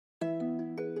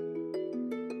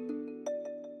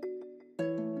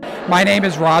My name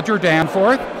is Roger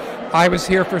Danforth. I was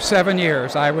here for 7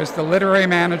 years. I was the literary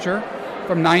manager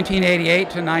from 1988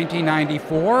 to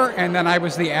 1994, and then I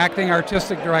was the acting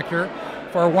artistic director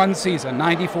for one season,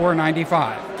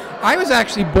 94-95. I was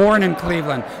actually born in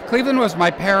Cleveland. Cleveland was my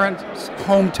parents'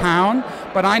 hometown,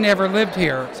 but I never lived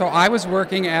here. So I was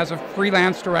working as a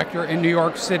freelance director in New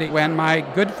York City when my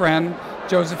good friend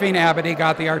Josephine Abity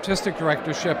got the artistic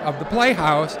directorship of the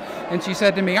Playhouse, and she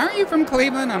said to me, "Aren't you from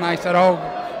Cleveland?" And I said, "Oh,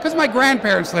 because my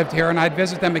grandparents lived here and I'd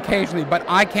visit them occasionally, but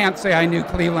I can't say I knew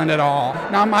Cleveland at all."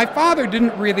 Now, my father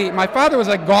was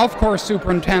a golf course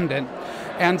superintendent,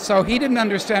 and so he didn't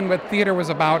understand what theater was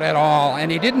about at all,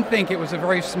 and he didn't think it was a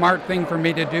very smart thing for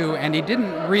me to do, and he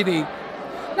didn't really,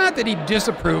 not that he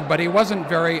disapproved, but he wasn't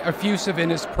very effusive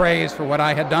in his praise for what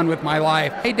I had done with my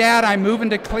life. "Hey, Dad, I'm moving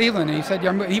to Cleveland." And he said,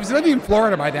 he was living in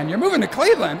Florida by then. "You're moving to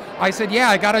Cleveland?" I said, "Yeah,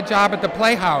 I got a job at the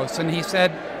Playhouse." And he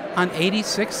said, "On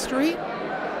 86th Street?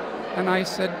 And I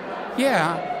said,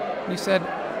 "Yeah." And he said,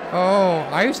 "Oh,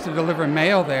 I used to deliver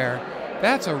mail there.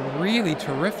 That's a really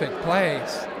terrific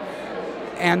place."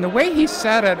 And the way he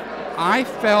said it, I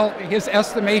felt his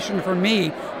estimation for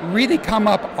me really come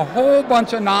up a whole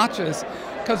bunch of notches,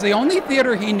 because the only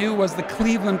theater he knew was the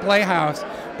Cleveland Playhouse,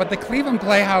 but the Cleveland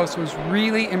Playhouse was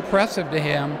really impressive to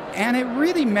him, and it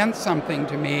really meant something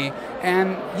to me.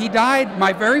 And he died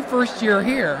my very first year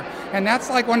here, and that's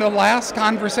like one of the last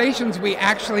conversations we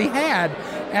actually had,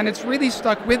 and it's really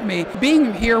stuck with me.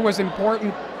 Being here was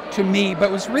important to me, but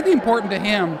it was really important to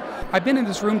him. I've been in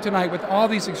this room tonight with all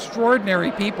these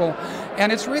extraordinary people,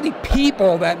 and it's really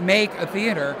people that make a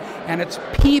theater, and it's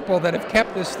people that have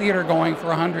kept this theater going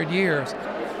for 100 years.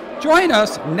 Join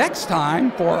us next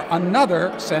time for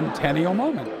another Centennial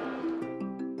Moment.